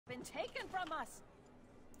been taken from us.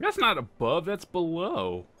 That's not above, that's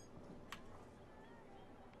below.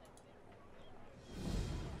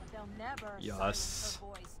 But they'll never Yes. silence her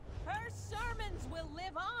voice. Her sermons will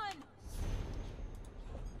live on.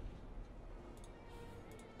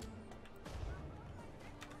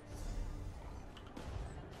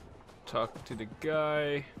 Talk to the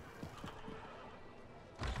guy.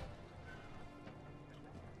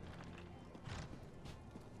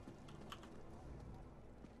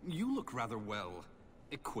 You look rather well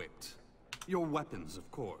equipped. Your weapons,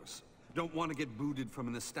 of course. Don't want to get booted from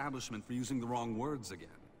an establishment for using the wrong words again.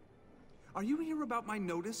 Are you here about my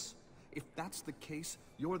notice? If that's the case,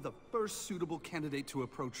 you're the first suitable candidate to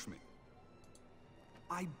approach me.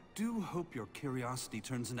 I do hope your curiosity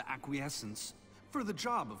turns into acquiescence. For the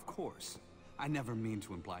job, of course. I never mean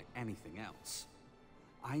to imply anything else.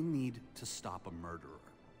 I need to stop a murderer.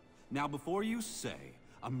 Now, before you say,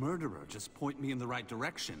 a murderer, just point me in the right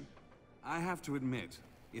direction, I have to admit,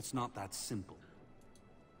 it's not that simple.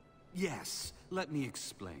 Yes, let me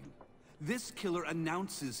explain. This killer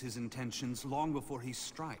announces his intentions long before he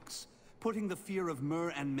strikes, putting the fear of Mer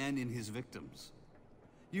and men in his victims.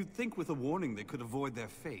 You'd think with a warning they could avoid their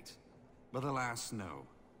fate, but alas, no.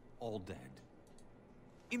 All dead.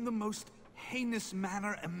 In the most heinous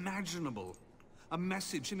manner imaginable. A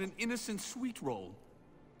message in an innocent Sweetroll.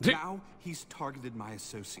 Now, he's targeted my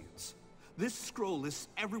associates. This scroll lists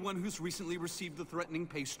everyone who's recently received the threatening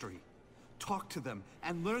pastry. Talk to them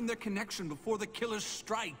and learn their connection before the killer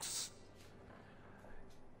strikes.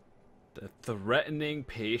 The threatening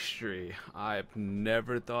pastry. I've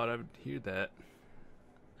never thought I would hear that.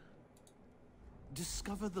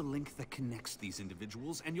 Discover the link that connects these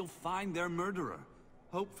individuals and you'll find their murderer.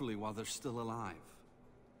 Hopefully while they're still alive.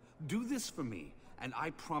 Do this for me, and I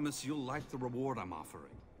promise you'll like the reward I'm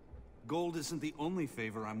offering. Gold isn't the only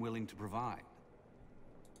favor I'm willing to provide.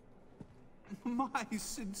 My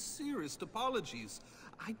sincerest apologies.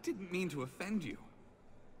 I didn't mean to offend you.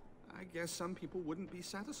 I guess some people wouldn't be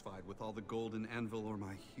satisfied with all the golden anvil or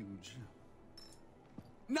my huge...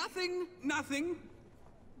 Nothing!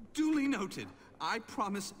 Duly noted. I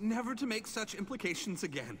promise never to make such implications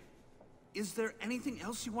again. Is there anything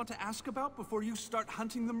else you want to ask about before you start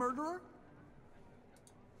hunting the murderer?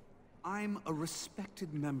 I'm a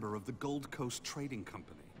respected member of the Gold Coast Trading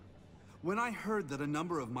Company. When I heard that a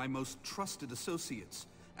number of my most trusted associates,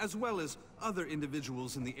 as well as other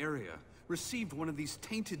individuals in the area, received one of these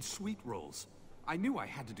tainted Sweetrolls, I knew I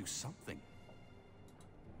had to do something.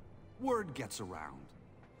 Word gets around.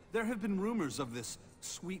 There have been rumors of this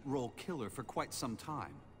Sweetroll killer for quite some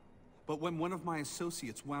time. But when one of my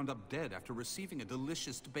associates wound up dead after receiving a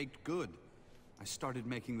delicious baked good, I started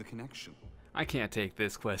making the connection. I can't take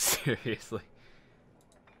this quest seriously.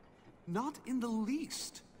 Not in the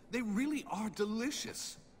least. They really are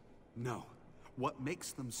delicious. No, what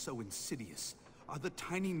makes them so insidious are the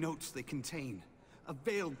tiny notes they contain. A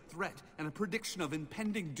veiled threat and a prediction of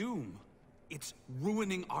impending doom. It's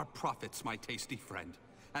ruining our profits, my tasty friend.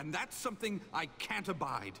 And that's something I can't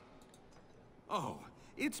abide. Oh,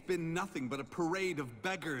 it's been nothing but a parade of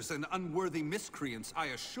beggars and unworthy miscreants, I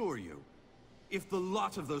assure you. If the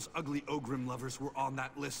lot of those ugly Ogrim lovers were on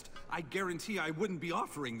that list, I guarantee I wouldn't be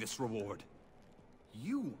offering this reward.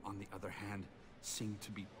 You, on the other hand, seem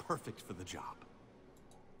to be perfect for the job.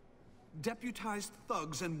 Deputized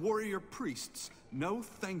thugs and warrior priests, no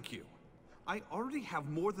thank you. I already have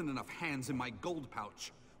more than enough hands in my gold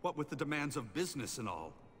pouch, what with the demands of business and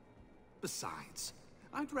all. Besides,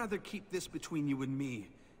 I'd rather keep this between you and me.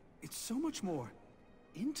 It's so much more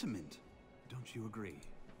intimate, don't you agree?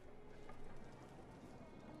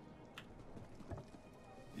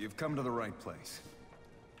 You've come to the right place.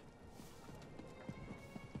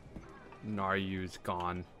 Naryu's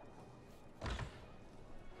gone.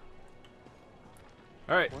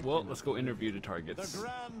 Alright, well, let's go interview the targets. The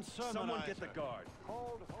Grand Sermonizer. Someone get the guard.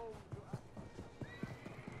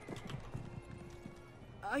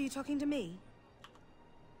 Are you talking to me?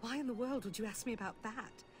 Why in the world would you ask me about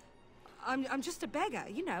that? I'm just a beggar,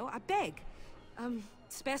 you know, I beg.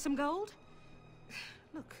 Spare some gold?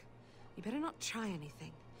 Look, you better not try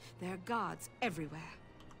anything. There are guards everywhere.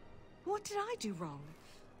 What did I do wrong?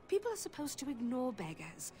 People are supposed to ignore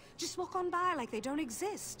beggars. Just walk on by like they don't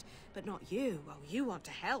exist. But not you. Oh, you want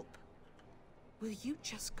to help. Will you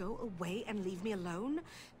just go away and leave me alone?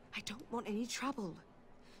 I don't want any trouble.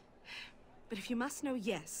 But if you must know,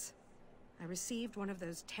 yes. I received one of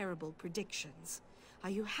those terrible predictions.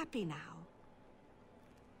 Are you happy now?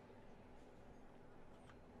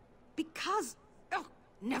 Because... Oh,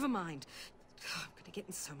 never mind. I'm gonna get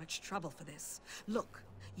in so much trouble for this. Look,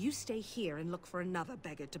 you stay here and look for another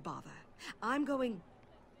beggar to bother. I'm going...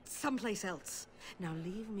 someplace else. Now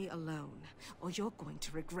leave me alone, or you're going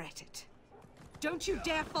to regret it. Don't you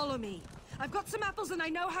dare follow me. I've got some apples and I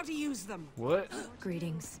know how to use them. What?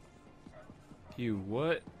 Greetings. You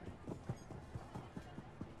what?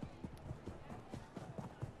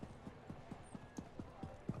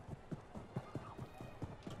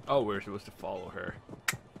 Oh, we're supposed to follow her.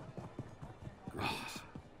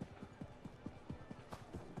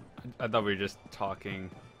 I thought we were just talking.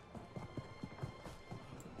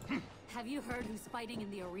 Have you heard who's fighting in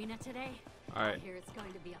the arena today? Alright. I hear it's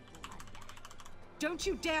going to be a bloodbath. Don't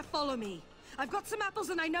you dare follow me. I've got some apples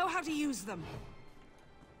and I know how to use them.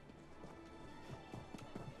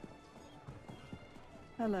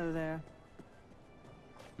 Hello there.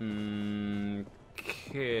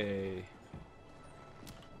 Okay.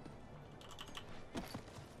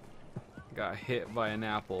 Got hit by an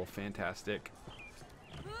apple. Fantastic.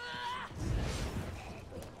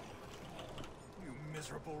 You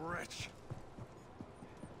miserable wretch.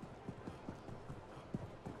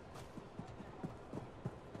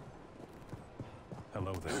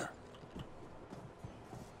 Hello there.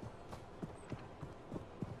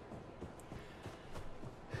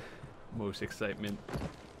 Most excitement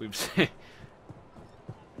we've seen.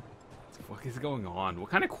 What the fuck is going on? What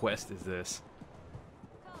kind of quest is this?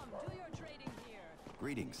 Come, do your trading here.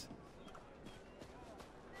 Greetings.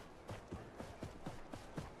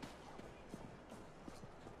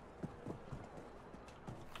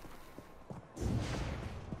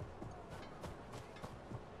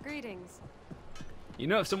 Greetings. You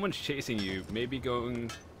know, if someone's chasing you, maybe going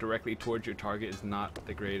directly towards your target is not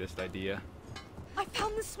the greatest idea. I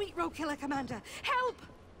found the Sweetroll killer, Commander. Help!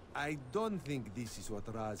 I don't think this is what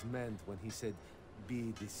Raz meant when he said,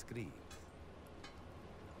 be discreet.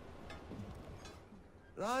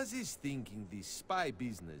 Raz is thinking this spy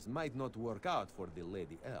business might not work out for the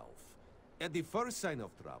Lady Elf. At the first sign of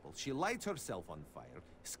trouble, she lights herself on fire,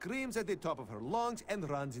 screams at the top of her lungs, and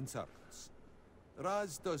runs in circles.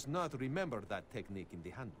 Raz does not remember that technique in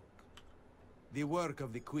the handbook. The work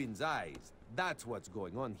of the Queen's eyes, that's what's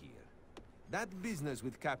going on here. That business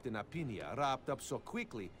with Captain Apinia wrapped up so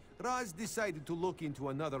quickly, Raz decided to look into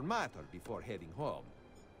another matter before heading home.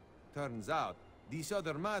 Turns out, this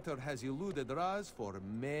other matter has eluded Raz for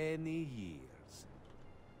many years.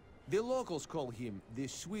 The locals call him the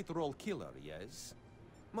Sweetroll Killer, yes?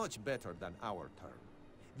 Much better than our term.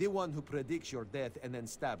 The one who predicts your death and then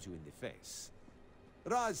stabs you in the face.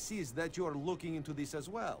 Raz sees that you're looking into this as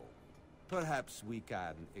well. Perhaps we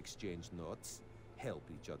can exchange notes, help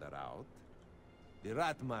each other out. The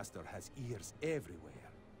Ratmaster has ears everywhere,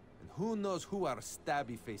 and who knows who our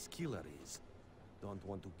stabby-faced killer is. Don't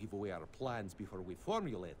want to give away our plans before we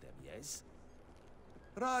formulate them, yes?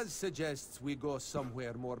 Raz suggests we go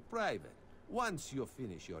somewhere more private, once you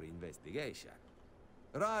finish your investigation.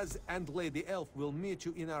 Raz and Lady Elf will meet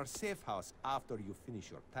you in our safe house after you finish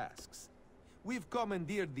your tasks. We've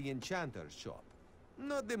commandeered the Enchanter's shop.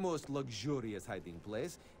 Not the most luxurious hiding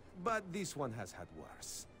place, but this one has had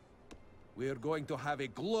worse. We're going to have a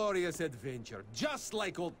glorious adventure, just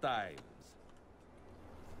like old times.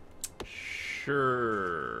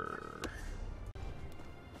 Sure.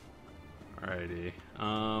 Alrighty.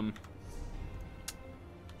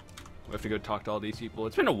 We have to go talk to all these people.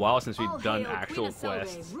 It's been a while since we've done actual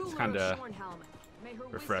quests. It's kind of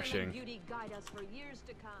refreshing.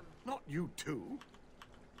 Not you too.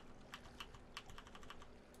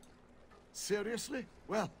 Seriously?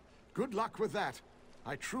 Well, good luck with that.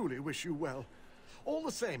 I truly wish you well. All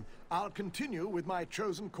the same, I'll continue with my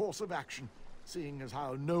chosen course of action, seeing as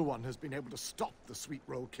how no one has been able to stop the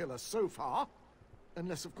Sweetroll killer so far.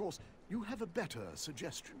 Unless, of course, you have a better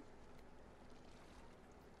suggestion.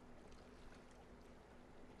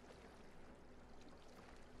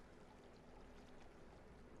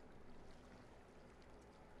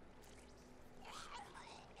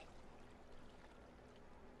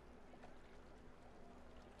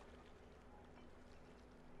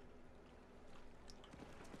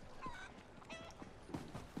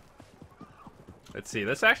 Let's see.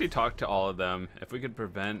 Let's actually talk to all of them. If we could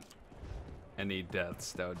prevent any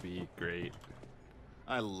deaths, that would be great.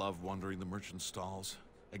 I love wandering the merchant stalls,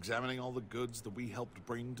 examining all the goods that we helped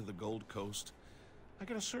bring to the Gold Coast. I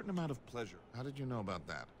get a certain amount of pleasure. How did you know about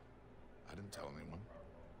that? I didn't tell anyone.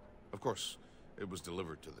 Of course, it was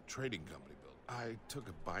delivered to the trading company building. I took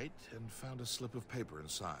a bite and found a slip of paper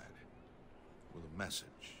inside with a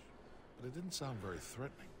message, but it didn't sound very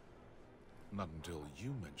threatening. Not until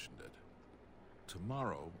you mentioned it.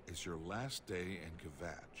 Tomorrow is your last day in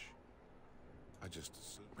Kvatch. I just...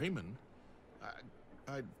 Riemann?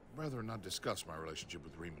 I'd rather not discuss my relationship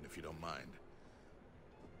with Riemann if you don't mind.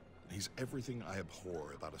 He's everything I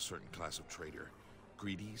abhor about a certain class of trader.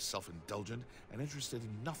 Greedy, self-indulgent, and interested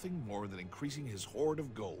in nothing more than increasing his hoard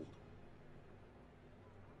of gold.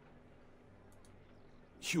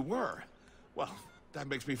 You were? Well, that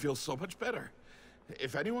makes me feel so much better.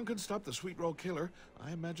 If anyone can stop the Sweetroll killer,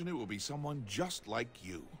 I imagine it will be someone just like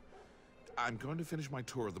you. I'm going to finish my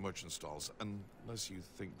tour of the merchant stalls, unless you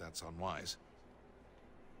think that's unwise.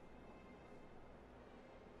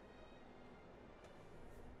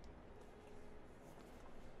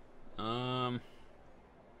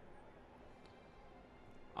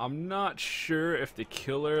 I'm not sure if the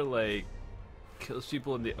killer, like, kills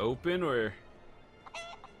people in the open, or,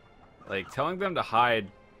 like, telling them to hide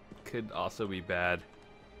could also be bad.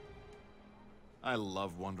 I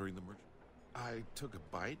love wandering the merchant. I took a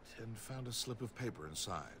bite and found a slip of paper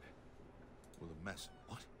inside. With a mess.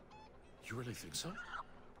 What? You really think so?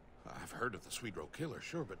 I've heard of the Sweetroll killer,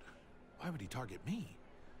 sure, but why would he target me?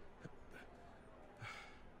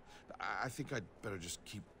 I think I'd better just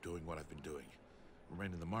keep doing what I've been doing.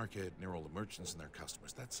 Remain in the market, near all the merchants and their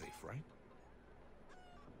customers. That's safe, right?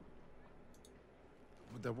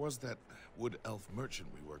 But there was that wood elf merchant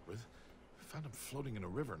we worked with. Found him floating in a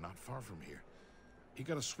river not far from here. He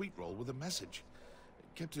got a Sweetroll with a message.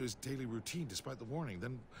 Kept to his daily routine despite the warning.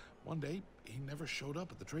 Then one day, he never showed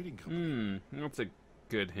up at the trading company. That's a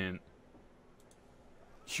good hint.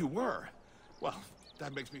 You were? Well,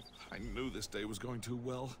 that makes me... I knew this day was going too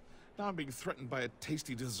well. Now I'm being threatened by a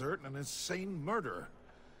tasty dessert and an insane murderer.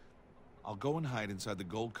 I'll go and hide inside the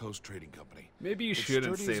Gold Coast Trading Company. Maybe you It's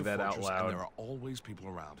shouldn't sturdy as say a that out fortress, loud. And there are always people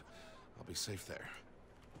around. I'll be safe there.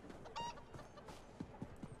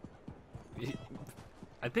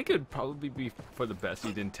 I think it would probably be for the best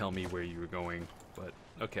you didn't tell me where you were going, but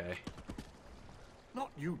okay.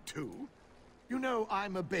 Not you two. You know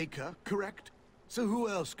I'm a baker, correct? So who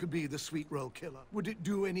else could be the Sweetroll killer? Would it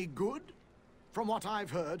do any good? From what I've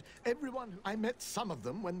heard, I met some of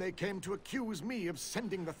them when they came to accuse me of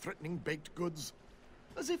sending the threatening baked goods.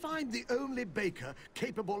 As if I'm the only baker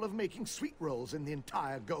capable of making Sweetrolls in the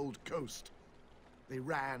entire Gold Coast. They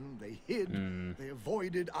ran, they hid, they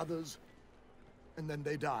avoided others, and then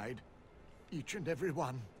they died. Each and every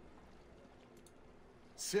one.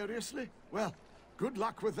 Seriously? Well, good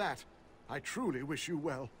luck with that. I truly wish you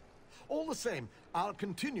well. All the same, I'll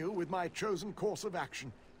continue with my chosen course of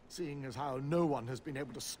action, seeing as how no one has been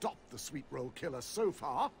able to stop the Sweetroll killer so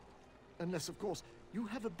far. Unless, of course, you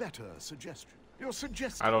have a better suggestion. Your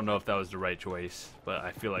suggestion... I don't know if that was the right choice, but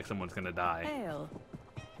I feel like someone's gonna die. Ale.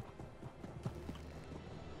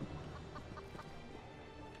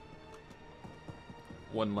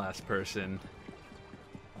 One last person.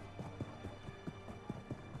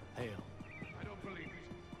 Hail. I don't believe it.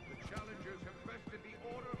 The challengers have bested the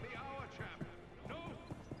order of the hour, chap. No,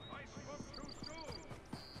 I spoke too soon.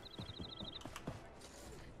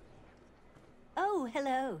 Oh,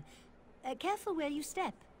 hello. Careful where you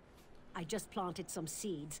step. I just planted some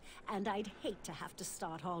seeds, and I'd hate to have to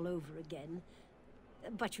start all over again.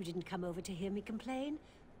 But you didn't come over to hear me complain.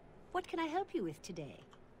 What can I help you with today?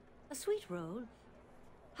 A Sweetroll?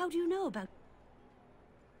 How do you know about...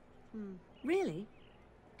 Really?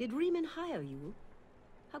 Did Riemann hire you?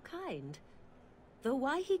 How kind. Though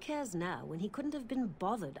why he cares now when he couldn't have been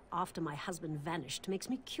bothered after my husband vanished makes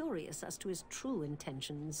me curious as to his true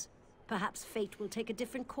intentions. Perhaps fate will take a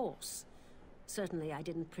different course. Certainly I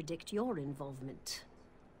didn't predict your involvement.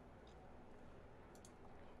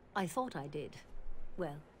 I thought I did.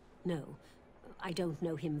 Well, no. I don't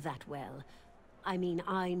know him that well. I mean,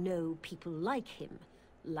 I know people like him.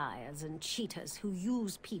 Liars and cheaters who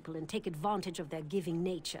use people and take advantage of their giving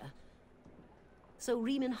nature. So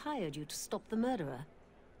Riemann hired you to stop the murderer?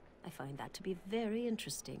 I find that to be very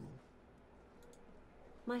interesting.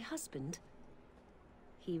 My husband...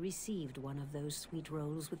 He received one of those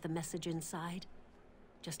Sweetrolls with the message inside,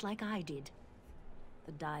 just like I did.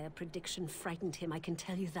 The dire prediction frightened him, I can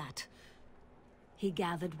tell you that. He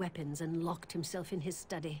gathered weapons and locked himself in his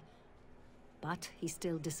study. But he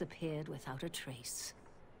still disappeared without a trace.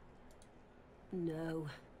 No,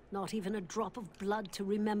 not even a drop of blood to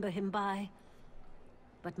remember him by.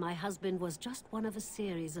 But my husband was just one of a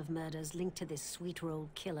series of murders linked to this Sweetroll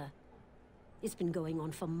killer. It's been going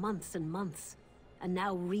on for months and months. And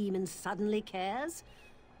now Riemann suddenly cares?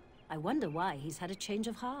 I wonder why he's had a change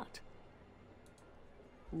of heart.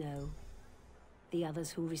 No. The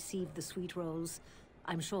others who received the Sweetrolls,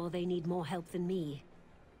 I'm sure they need more help than me.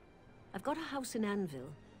 I've got a house in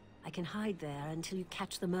Anvil. I can hide there until you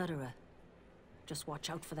catch the murderer. Just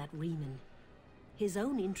watch out for that Riemann. His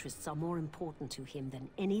own interests are more important to him than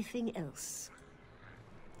anything else.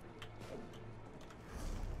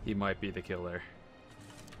 He might be the killer.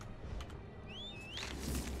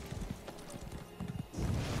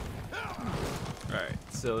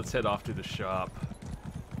 so let's head off to the shop.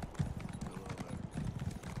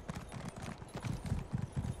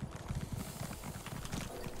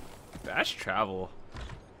 Fast travel.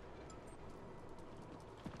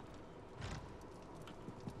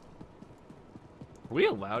 Are we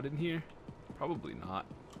allowed in here? Probably not.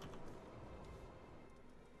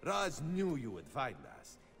 Raz knew you would find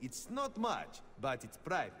us. It's not much, but it's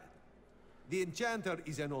private. The enchanter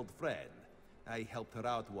is an old friend. I helped her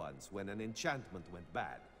out once when an enchantment went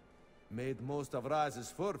bad. Made most of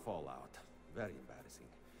Raz's fur fall out. Very embarrassing.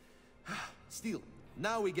 Still,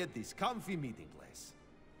 now we get this comfy meeting place.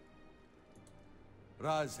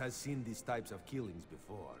 Raz has seen these types of killings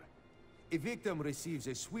before. A victim receives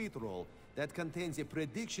a Sweetroll that contains a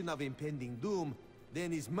prediction of impending doom,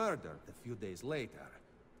 then is murdered a few days later.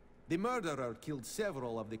 The murderer killed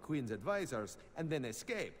several of the Queen's advisors and then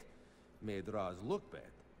escaped. Made Raz look bad.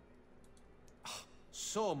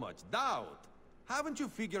 So much doubt! Haven't you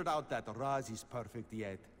figured out that Raz is perfect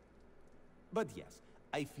yet? But yes,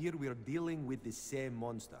 I fear we're dealing with the same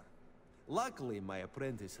monster. Luckily, my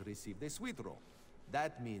apprentice received a Sweetroll.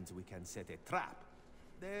 That means we can set a trap.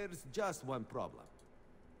 There's just one problem.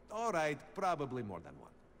 Alright, probably more than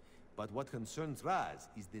one. But what concerns Raz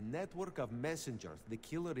is the network of messengers the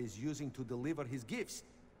killer is using to deliver his gifts.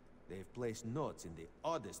 They've placed notes in the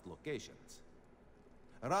oddest locations.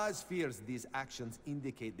 Raz fears these actions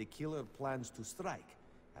indicate the killer plans to strike,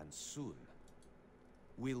 and soon.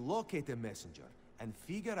 We'll locate a messenger and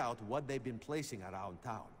figure out what they've been placing around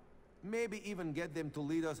town. Maybe even get them to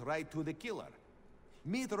lead us right to the killer.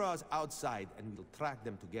 Meet Raz outside and we'll track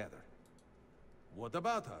them together. What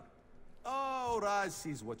about her? Oh, Raz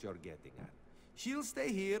sees what you're getting at. She'll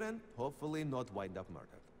stay here and hopefully not wind up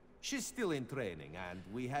murdered. She's still in training, and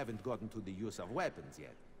we haven't gotten to the use of weapons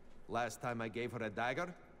yet. Last time I gave her a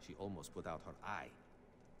dagger, she almost put out her eye.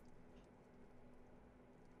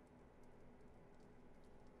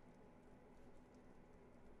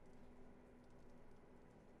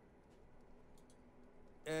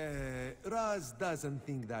 Raz doesn't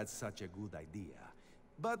think that's such a good idea.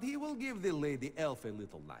 But he will give the lady elf a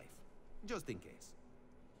little knife. Just in case.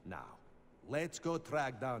 Now, let's go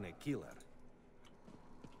track down a killer.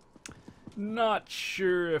 Not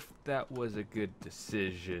sure if that was a good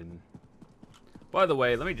decision. By the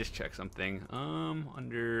way, let me just check something.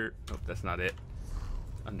 Under... Nope, that's not it.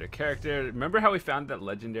 Under character. Remember how we found that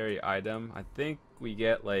legendary item? I think we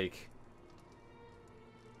get, like...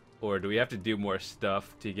 Or do we have to do more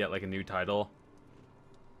stuff to get, like, a new title?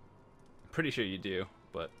 Pretty sure you do.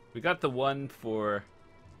 But we got the one for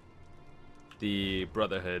the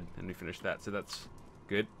Brotherhood, and we finished that, so that's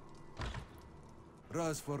good.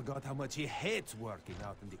 Raz forgot how much he hates working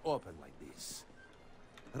out in the open like this.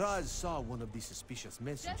 Raz saw one of the suspicious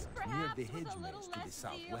messengers near the hedge maze to the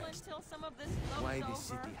southwest. Why the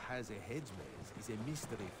city has a hedge maze is a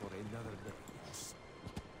mystery for another day, yes.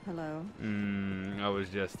 Hello? I was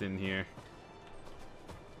just in here.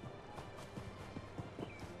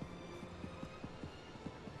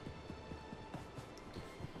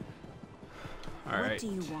 All right. What do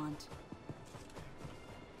you want?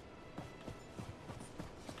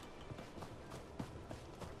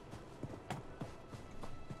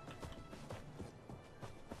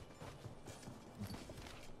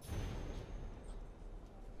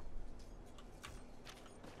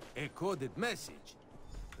 A coded message.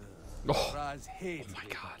 Raz hates oh my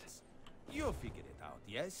God. You'll figure it out,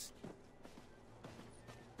 yes?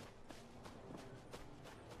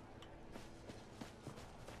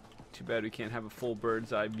 Too bad we can't have a full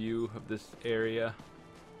bird's eye view of this area.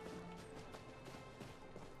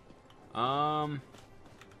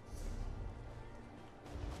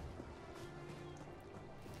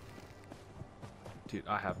 Dude,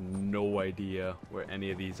 I have no idea where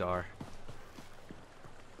any of these are.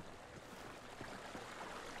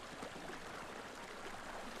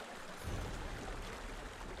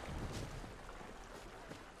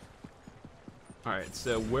 Alright,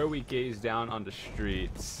 so where we gaze down on the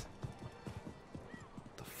streets.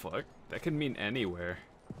 The fuck? That could mean anywhere.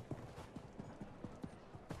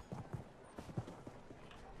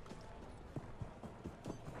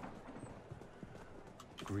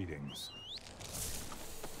 Greetings.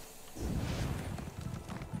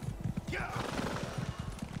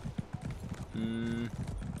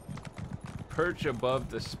 Perch above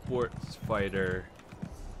the sports fighter.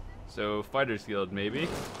 So, Fighters Guild, maybe?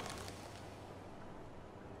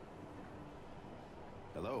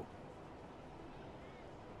 Hello.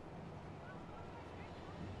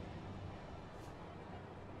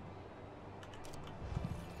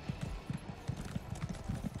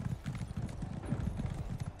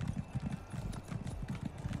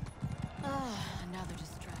 Another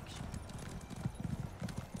distraction.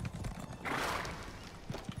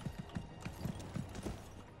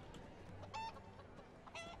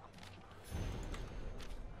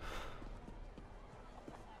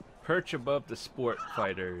 perch above the sport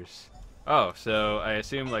fighters. Oh, so I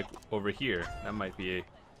assume like over here. That might be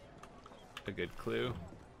a good clue.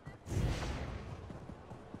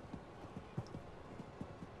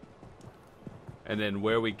 And then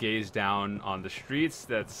where we gaze down on the streets,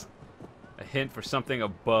 that's a hint for something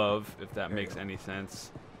above, if that makes any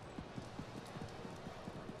sense.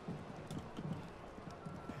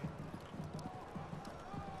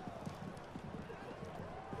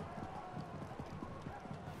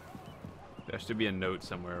 There should be a note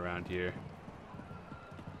somewhere around here.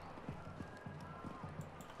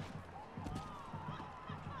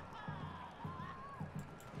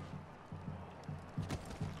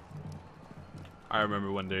 I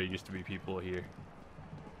remember when there used to be people here.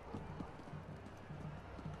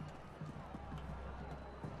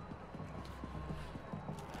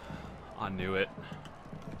 I knew it.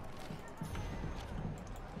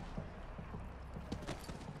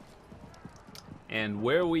 And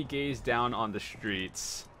where we gaze down on the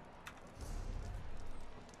streets,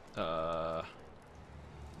 I'm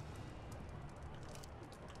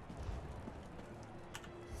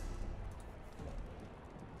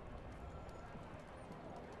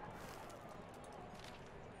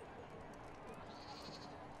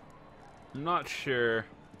not sure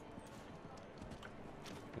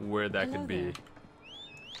where that could be.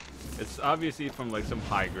 It's obviously from like some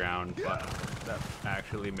high ground, but that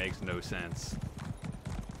actually makes no sense.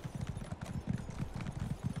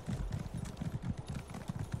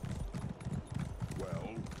 Well,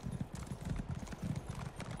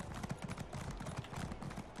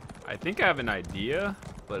 I think I have an idea,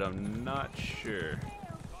 but I'm not sure.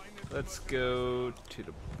 Let's go to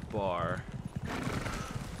the bar.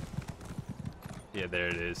 Yeah, there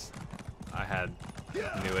it is.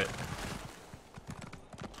 Knew it.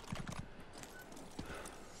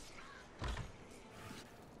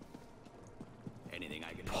 Anything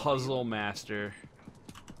I can Puzzle master.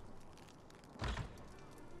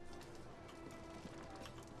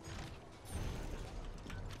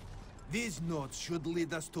 These notes should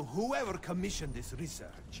lead us to whoever commissioned this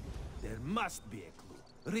research. There must be a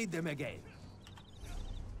clue. Read them again.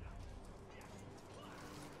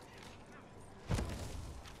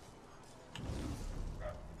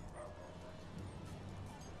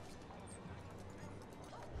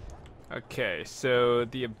 Okay, so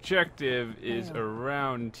the objective is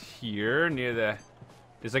around here, near the...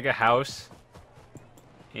 There's like a house,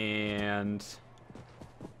 and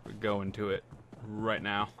we're going to it right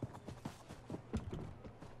now.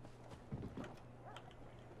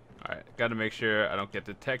 Alright, gotta make sure I don't get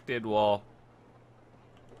detected while...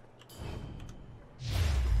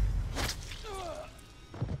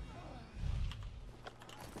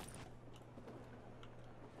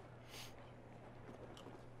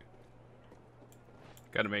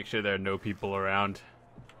 Gotta make sure there are no people around.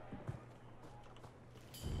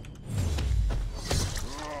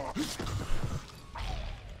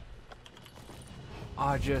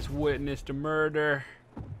 I just witnessed a murder.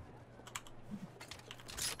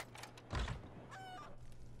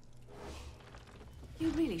 You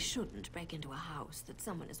really shouldn't break into a house that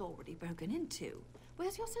someone has already broken into.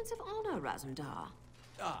 Where's your sense of honor, Razumdar?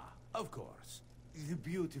 Ah, of course. The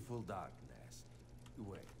beautiful darkness.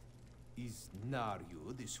 Wait. Is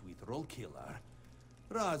Naryu the Sweetroll killer?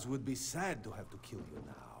 Raz would be sad to have to kill you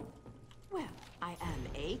now. Well, I am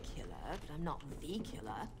a killer, but I'm not the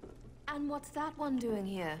killer. And what's that one doing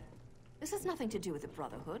here? This has nothing to do with the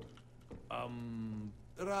Brotherhood.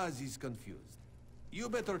 Raz is confused. You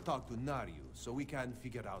better talk to Naryu so we can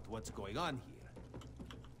figure out what's going on here.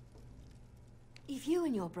 If you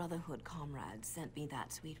and your Brotherhood comrades sent me that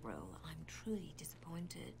Sweetroll, I'm truly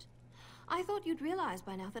disappointed. I thought you'd realize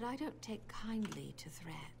by now that I don't take kindly to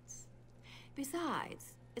threats.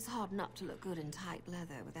 Besides, it's hard enough to look good in tight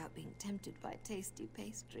leather without being tempted by tasty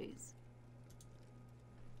pastries.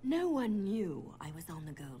 No one knew I was on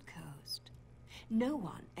the Gold Coast. No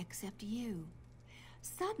one except you.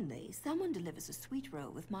 Suddenly, someone delivers a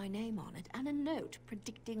Sweetroll with my name on it and a note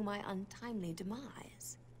predicting my untimely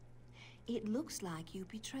demise. It looks like you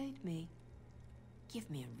betrayed me. Give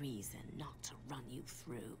me a reason not to run you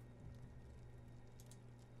through.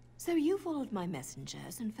 So you followed my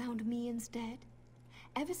messengers and found me instead?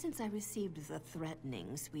 Ever since I received the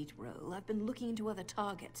threatening Sweetroll, I've been looking into other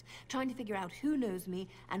targets, trying to figure out who knows me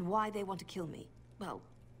and why they want to kill me. Well,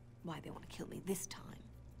 why they want to kill me this time.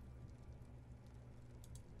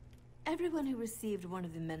 Everyone who received one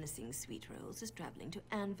of the menacing Sweetrolls is traveling to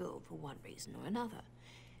Anvil for one reason or another.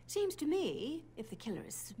 Seems to me, if the killer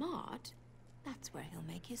is smart, that's where he'll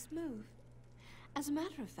make his move. As a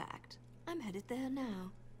matter of fact, I'm headed there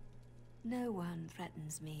now. No one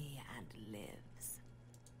threatens me and lives.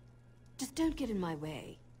 Just don't get in my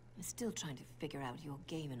way. I'm still trying to figure out your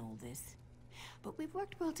game in all this. But we've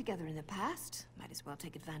worked well together in the past. Might as well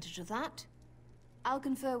take advantage of that. I'll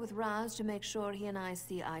confer with Raz to make sure he and I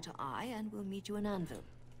see eye to eye, and we'll meet you in Anvil.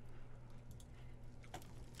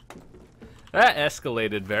 That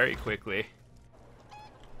escalated very quickly.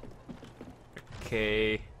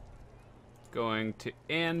 Okay. Going to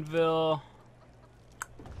Anvil.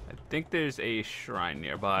 I think there's a shrine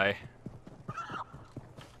nearby.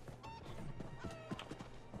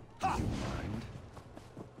 Do you mind?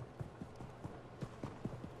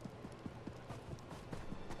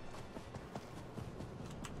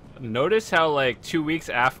 Notice how like 2 weeks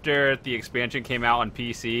after the expansion came out on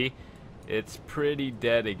PC, it's pretty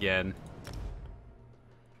dead again.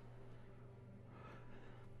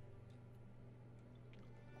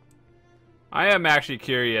 I am actually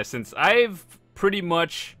curious, since I've pretty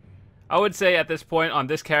much, I would say at this point on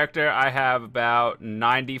this character, I have about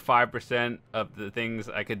 95% of the things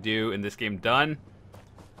I could do in this game done.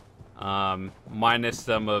 Minus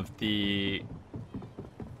some of the,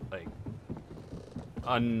 like,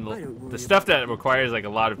 the stuff that requires like a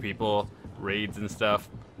lot of people, raids and stuff.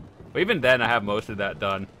 But even then, I have most of that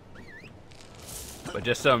done. But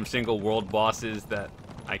just some single world bosses that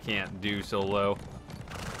I can't do solo.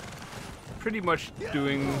 Pretty much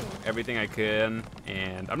doing everything I can,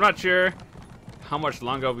 and I'm not sure how much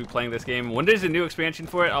longer I'll be playing this game. When there's a new expansion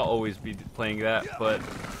for it, I'll always be playing that, but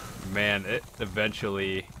man, it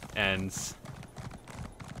eventually ends.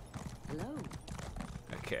 Hello.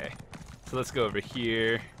 Okay, so let's go over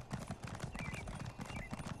here.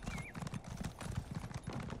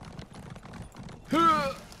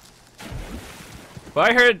 But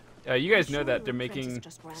I heard you guys know that they're making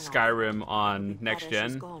Skyrim on next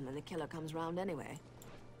gen. Gone when the killer comes round anyway.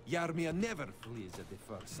 Yarmia never flees at the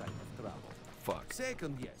first sign of trouble. Fuck.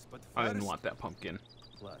 Second, yes, but first, I didn't want that pumpkin.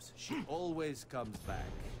 Plus, she always comes back.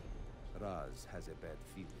 Raz has a bad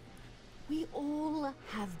feeling. We all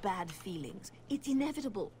have bad feelings. It's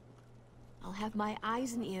inevitable. I'll have my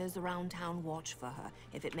eyes and ears around town watch for her,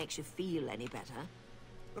 if it makes you feel any better.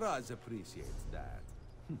 Raz appreciates that.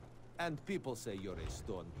 And people say you're a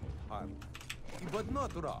stone-cold harlot. But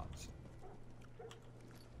not Raz.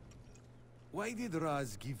 Why did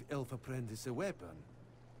Raz give Elf Apprentice a weapon?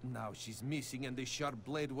 Now she's missing and the sharp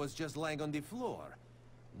blade was just lying on the floor.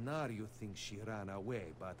 Now you think she ran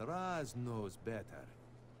away, but Raz knows better.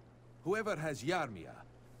 Whoever has Yarmia,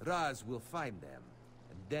 Raz will find them,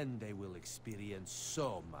 and then they will experience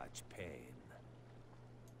so much pain.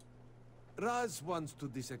 Raz wants to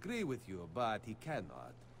disagree with you, but he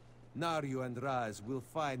cannot. Naryu and Raz will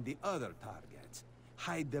find the other targets,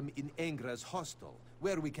 hide them in Engra's hostel,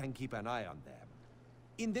 where we can keep an eye on them.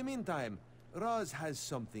 In the meantime, Raz has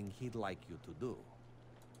something he'd like you to do.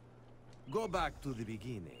 Go back to the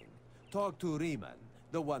beginning. Talk to Riemann,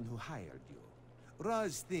 the one who hired you.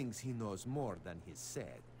 Raz thinks he knows more than he's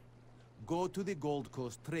said. Go to the Gold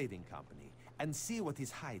Coast Trading Company and see what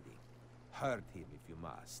he's hiding. Hurt him if you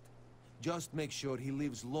must. Just make sure he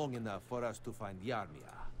lives long enough for us to find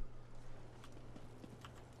Yarmia.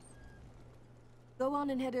 Go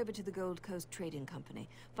on and head over to the Gold Coast Trading Company.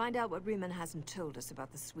 Find out what Riemann hasn't told us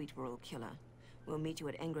about the Sweetroll killer. We'll meet you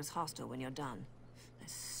at Engra's hostel when you're done. I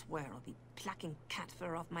swear I'll be plucking cat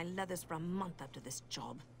fur off my leathers for a month after this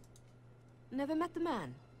job. Never met the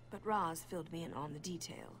man, but Raz filled me in on the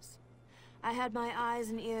details. I had my eyes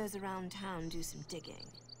and ears around town do some digging.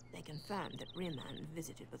 They confirmed that Riemann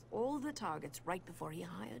visited with all the targets right before he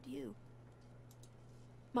hired you.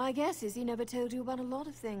 My guess is he never told you about a lot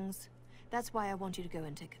of things. That's why I want you to go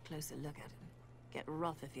and take a closer look at him. Get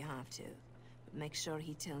rough if you have to, but make sure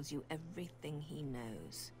he tells you everything he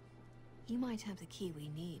knows. He might have the key we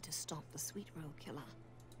need to stop the Sweetroll killer.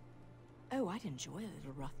 Oh, I'd enjoy a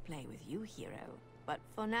little rough play with you, hero. But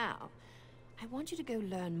for now, I want you to go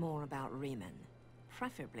learn more about Riemann,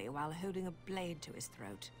 preferably while holding a blade to his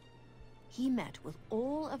throat. He met with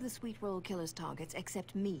all of the Sweetroll killer's targets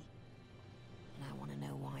except me. And I want to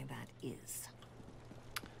know why that is.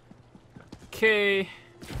 Okay,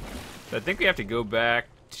 so I think we have to go back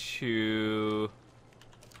to,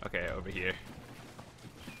 okay, over here.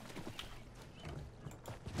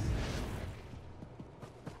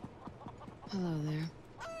 Hello there.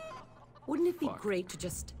 Wouldn't it be great to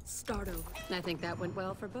just start over? I think that went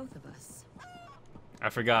well for both of us. I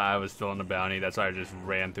forgot I was still on the bounty, that's why I just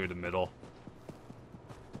ran through the middle.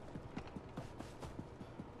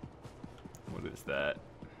 What is that?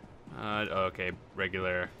 Okay,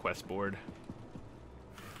 regular quest board.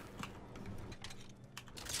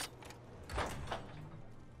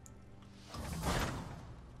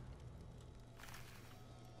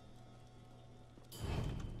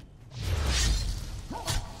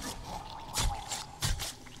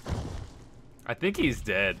 I think he's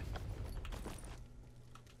dead.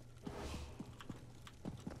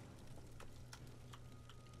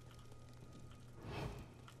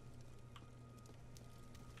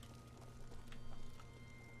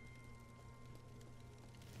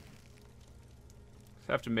 Just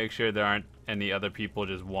have to make sure there aren't any other people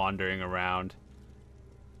just wandering around.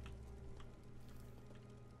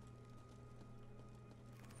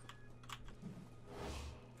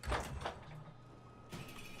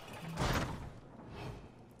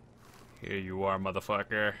 Here you are,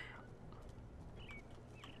 motherfucker.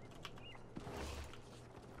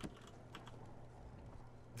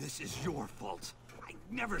 This is your fault. I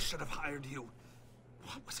never should have hired you.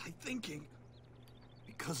 What was I thinking?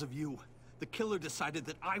 Because of you, the killer decided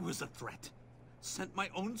that I was a threat. Sent my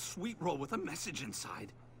own Sweetroll with a message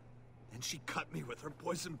inside. Then she cut me with her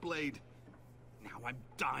poison blade. Now I'm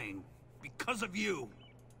dying because of you.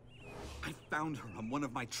 I found her on one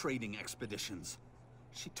of my trading expeditions.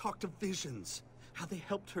 She talked of visions, how they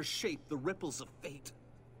helped her shape the ripples of fate.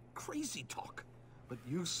 Crazy talk, but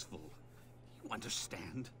useful. You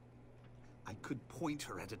understand? I could point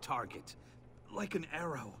her at a target, like an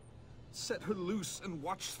arrow, set her loose and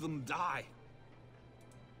watch them die.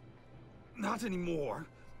 Not anymore,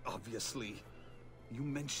 obviously. You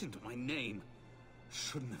mentioned my name.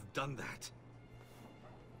 Shouldn't have done that.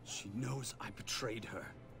 She knows I betrayed her.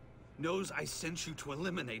 Knows I sent you to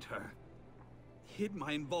eliminate her. Hid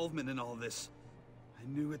my involvement in all this. I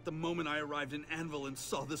knew it the moment I arrived in Anvil and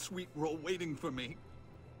saw the Sweetroll waiting for me.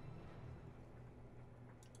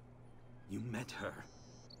 You met her.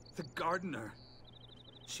 The gardener.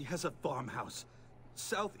 She has a farmhouse,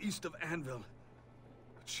 southeast of Anvil.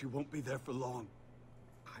 But she won't be there for long.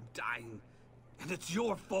 I'm dying, and it's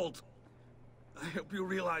your fault. I hope you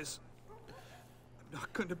realize I'm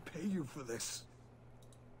not going to pay you for this.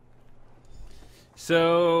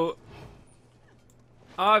 So,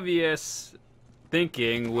 obvious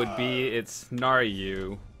thinking would be it's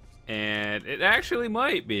Naryu, and it actually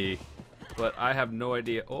might be, but I have no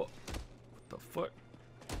idea. Oh, what the fuck?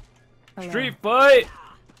 Hello. Street fight!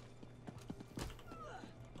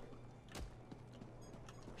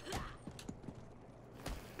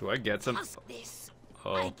 Do I get some? This.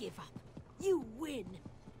 Oh. I give up. You win.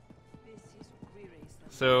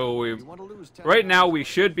 So we, right now we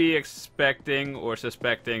should be expecting or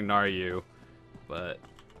suspecting Naryu, but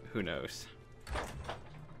who knows?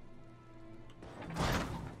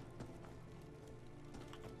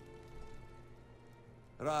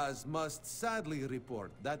 Raz must sadly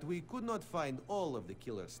report that we could not find all of the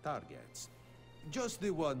killer's targets. Just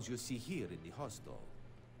the ones you see here in the hostel.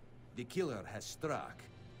 The killer has struck.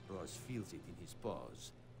 Raz feels it in his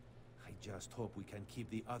paws. I just hope we can keep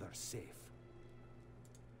the others safe.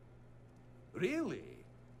 Really?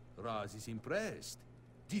 Raz is impressed.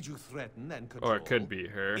 Did you threaten and control? Or it could be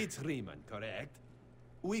her. It's Riemann, correct?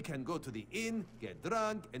 We can go to the inn, get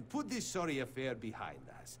drunk, and put this sorry affair behind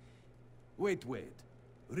us. Wait.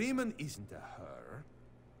 Riemann isn't a her.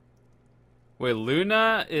 Wait,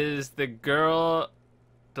 Luna is the girl,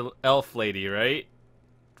 the elf lady, right?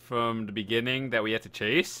 From the beginning that we had to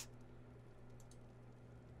chase?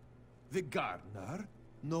 The gardener?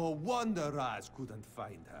 No wonder Raz couldn't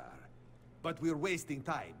find her. But we're wasting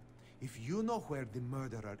time. If you know where the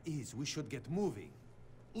murderer is, we should get moving.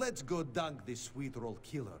 Let's go dunk the Sweetroll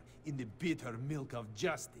killer in the bitter milk of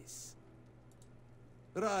justice.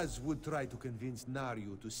 Raz would try to convince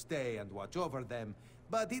Naryu to stay and watch over them,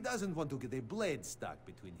 but he doesn't want to get a blade stuck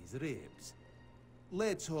between his ribs.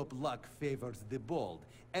 Let's hope luck favors the bold,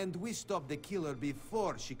 and we stop the killer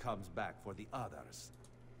before she comes back for the others.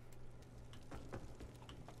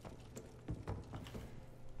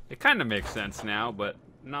 It kind of makes sense now, but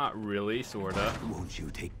not really, sorta. Won't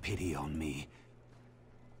you take pity on me?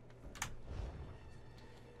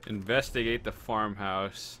 Investigate the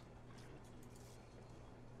farmhouse.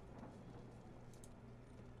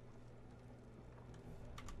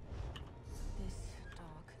 This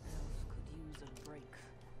dark elf could use a break.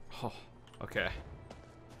 Oh, okay.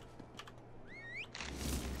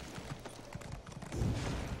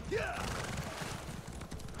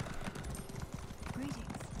 Greetings.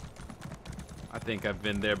 I think I've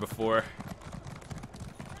been there before.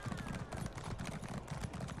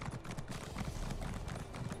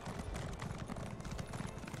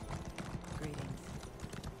 Greetings.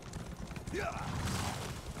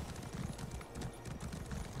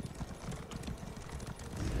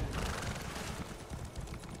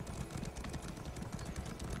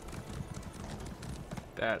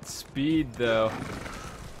 That speed, though.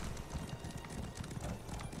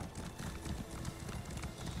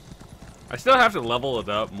 I still have to level it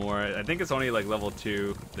up more. I think it's only like level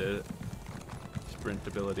 2. sprint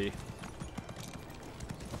ability.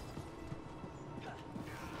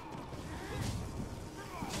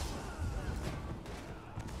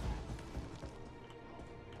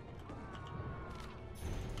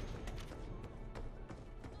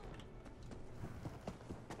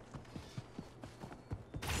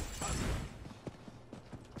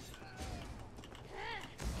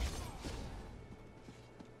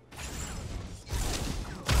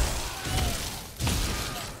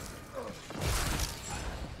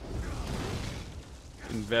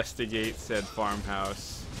 Investigate said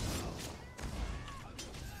farmhouse.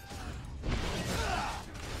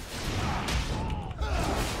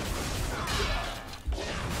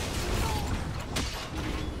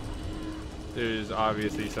 There's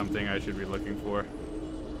obviously something I should be looking for.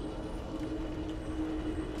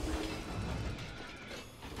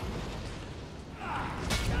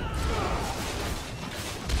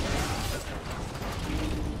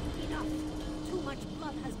 Enough! Too much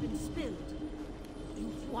blood has been spilled.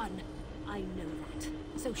 You've won. I know that.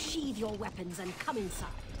 So sheathe your weapons and come inside.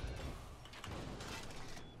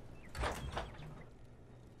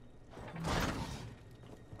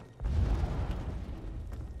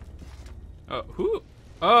 Oh, who?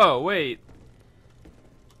 Oh, wait.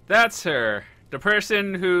 That's her. The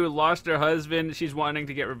person who lost her husband, she's wanting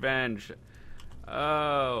to get revenge.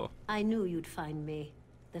 Oh. I knew you'd find me.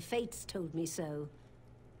 The fates told me so.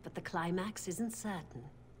 But the climax isn't certain.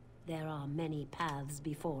 There are many paths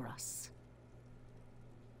before us.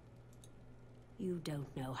 You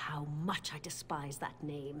don't know how much I despise that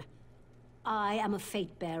name. I am a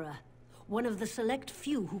fate bearer. One of the select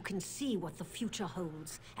few who can see what the future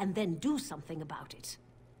holds, and then do something about it.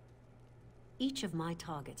 Each of my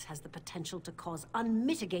targets has the potential to cause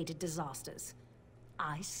unmitigated disasters.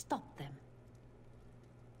 I stop them.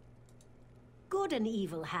 Good and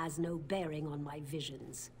evil has no bearing on my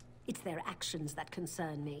visions. It's their actions that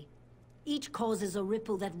concern me. Each causes a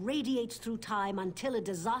ripple that radiates through time until a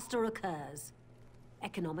disaster occurs.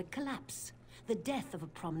 Economic collapse, the death of a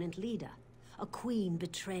prominent leader, a queen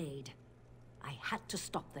betrayed. I had to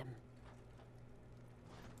stop them.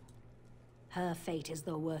 Her fate is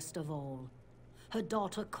the worst of all. Her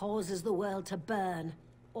daughter causes the world to burn,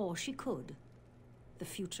 or she could. The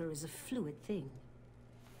future is a fluid thing.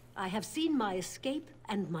 I have seen my escape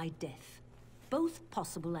and my death, both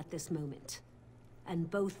possible at this moment,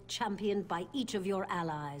 and both championed by each of your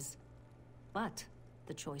allies. But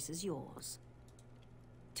the choice is yours.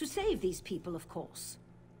 To save these people, of course.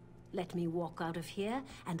 Let me walk out of here,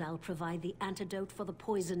 and I'll provide the antidote for the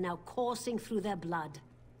poison now coursing through their blood.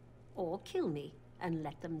 Or kill me, and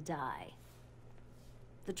let them die.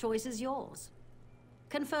 The choice is yours.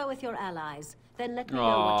 Confer with your allies, then let me know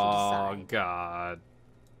what you decide. Oh, God.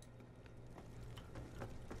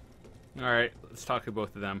 Alright, let's talk to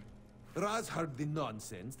both of them. Raz heard the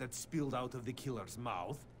nonsense that spilled out of the killer's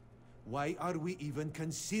mouth. Why are we even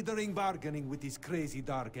considering bargaining with this crazy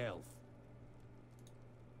dark elf?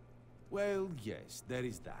 Well, yes, there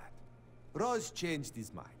is that. Raz changed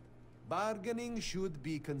his mind. Bargaining should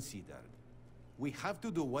be considered. We have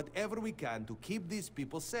to do whatever we can to keep these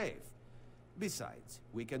people safe. Besides,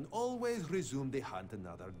 we can always resume the hunt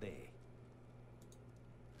another day.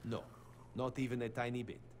 No, not even a tiny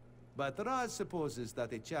bit. But Raz supposes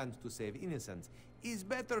that a chance to save innocents is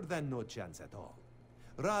better than no chance at all.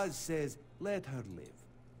 Raz says, let her live.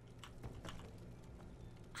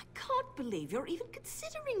 I can't believe you're even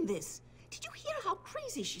considering this. Did you hear how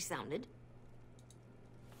crazy she sounded?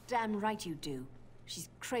 Damn right you do. She's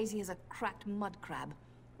crazy as a cracked mud crab.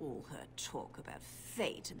 All her talk about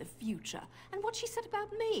fate and the future, and what she said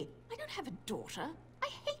about me. I don't have a daughter. I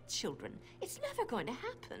hate children. It's never going to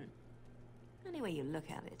happen. Any way you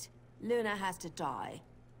look at it, Luna has to die.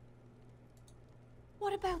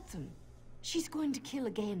 What about them? She's going to kill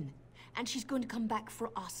again, and she's going to come back for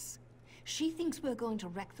us. She thinks we're going to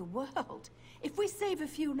wreck the world. If we save a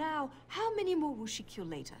few now, how many more will she kill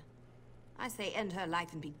later? I say end her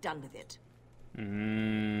life and be done with it.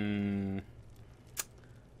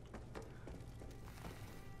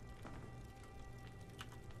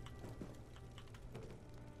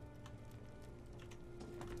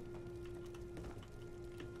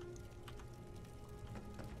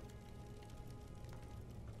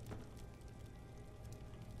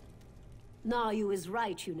 Nayu is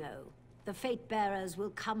right, you know. The Fate Bearers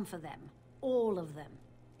will come for them. All of them.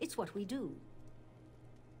 It's what we do.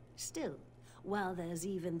 Still, while there's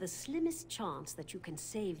even the slimmest chance that you can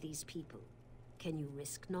save these people, can you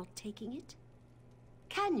risk not taking it?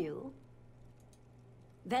 Can you?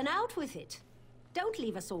 Then out with it. Don't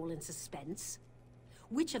leave us all in suspense.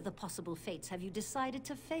 Which of the possible fates have you decided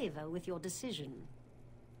to favor with your decision?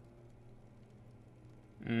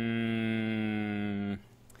 I'm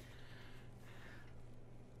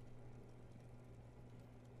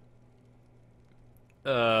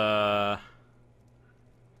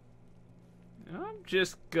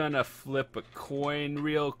just gonna flip a coin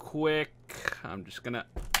real quick. I'm just gonna...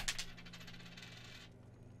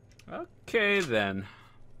 Okay, then.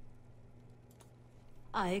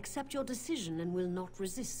 I accept your decision and will not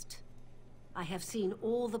resist. I have seen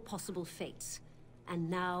all the possible fates, and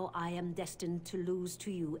now I am destined to lose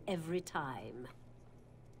to you every time.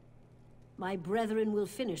 My brethren will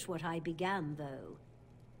finish what I began, though.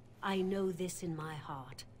 I know this in my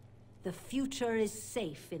heart. The future is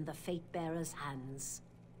safe in the Fate-Bearer's hands.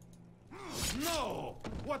 No!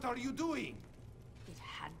 What are you doing? It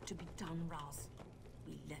had to be done, Raz.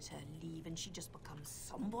 We let her leave and she just becomes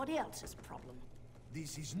somebody else's problem.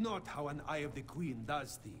 This is not how an Eye of the Queen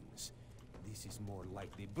does things. This is more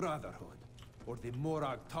like the Brotherhood, or the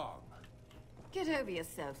Morag Tong. Get over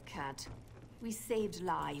yourself, Cat. We saved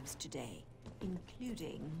lives today,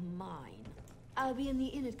 including mine. I'll be in the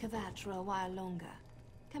inn at Kavat for a while longer.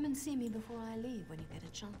 Come and see me before I leave when you get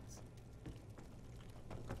a chance.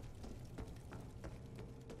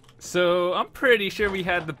 So, I'm pretty sure we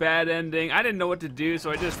had the bad ending. I didn't know what to do,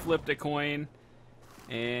 so I just flipped a coin.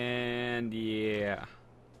 And, yeah.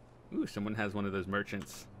 Ooh, someone has one of those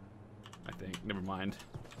merchants. I think. Never mind.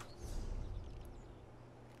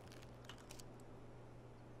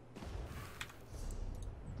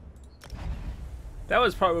 That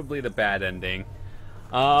was probably the bad ending.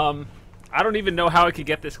 I don't even know how I could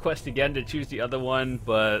get this quest again to choose the other one,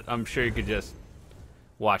 but I'm sure you could just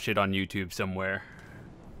watch it on YouTube somewhere.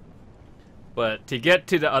 But to get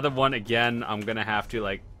to the other one again, I'm gonna have to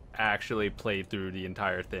like actually play through the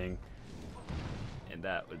entire thing, and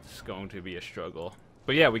that was going to be a struggle.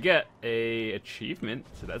 But yeah, we get a achievement,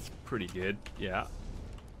 so that's pretty good. Yeah.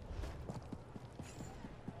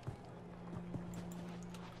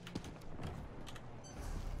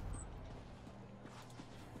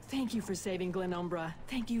 Thank you for saving Glenumbra.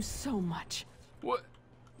 Thank you so much. What?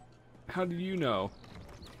 How do you know?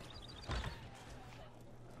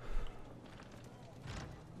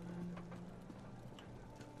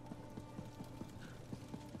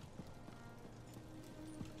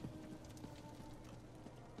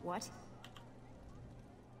 What?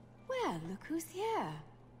 Well, look who's here.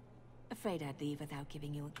 Afraid I'd leave without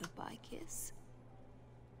giving you a goodbye kiss.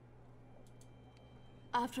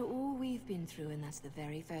 After all we've been through, and that's the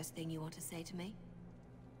very first thing you want to say to me?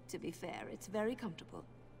 To be fair, it's very comfortable,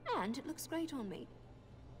 and it looks great on me.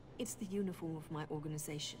 It's the uniform of my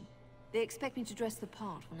organization. They expect me to dress the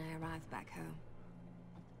part when I arrive back home.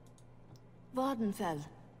 Vardenfell.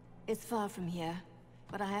 It's far from here,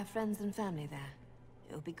 but I have friends and family there.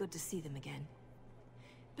 It'll be good to see them again.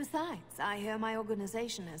 Besides, I hear my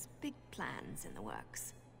organization has big plans in the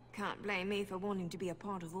works. Can't blame me for wanting to be a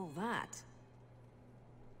part of all that.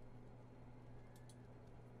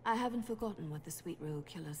 I haven't forgotten what the Sweetroll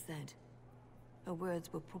killer said. Her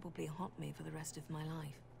words will probably haunt me for the rest of my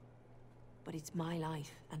life. But it's my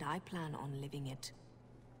life, and I plan on living it.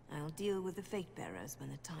 I'll deal with the Fate-Bearers when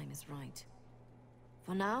the time is right.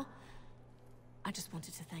 For now, I just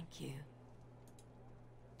wanted to thank you.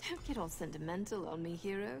 Don't get all sentimental on me,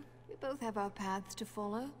 hero. We both have our paths to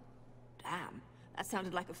follow. Damn, that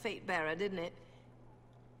sounded like a Fate-Bearer, didn't it?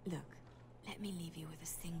 Look, let me leave you with a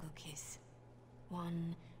single kiss.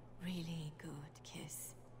 One really good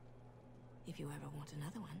kiss. If you ever want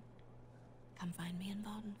another one, come find me in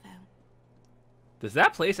Vardenfell. Does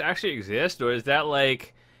that place actually exist, or is that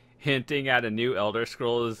like hinting at a new Elder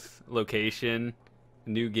Scrolls location,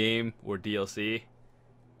 new game, or DLC?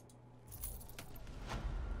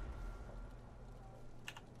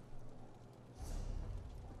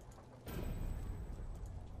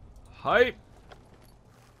 Hype!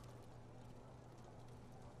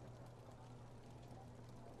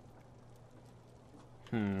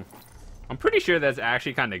 I'm pretty sure that's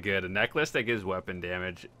actually kind of good. A necklace that gives weapon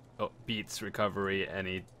damage beats recovery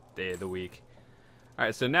any day of the week.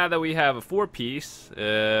 Alright, so now that we have a 4-piece,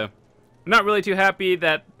 I'm not really too happy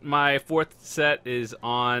that my 4th set is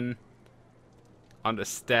on the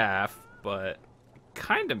staff, but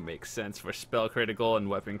kind of makes sense for spell critical and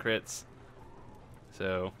weapon crits.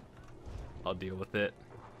 So, I'll deal with it.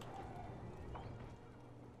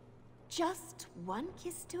 Just one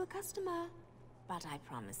kiss to a customer. But I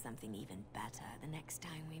promise something even better the next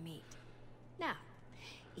time we meet. Now,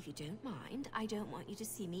 if you don't mind, I don't want you to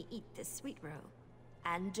see me eat this Sweetroll.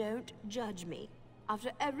 And don't judge me.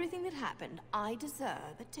 After everything that happened, I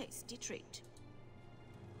deserve a tasty treat.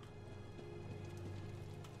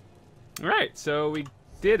 Alright, so we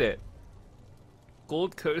did it.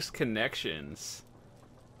 Gold Coast Connections.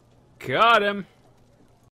 Got him.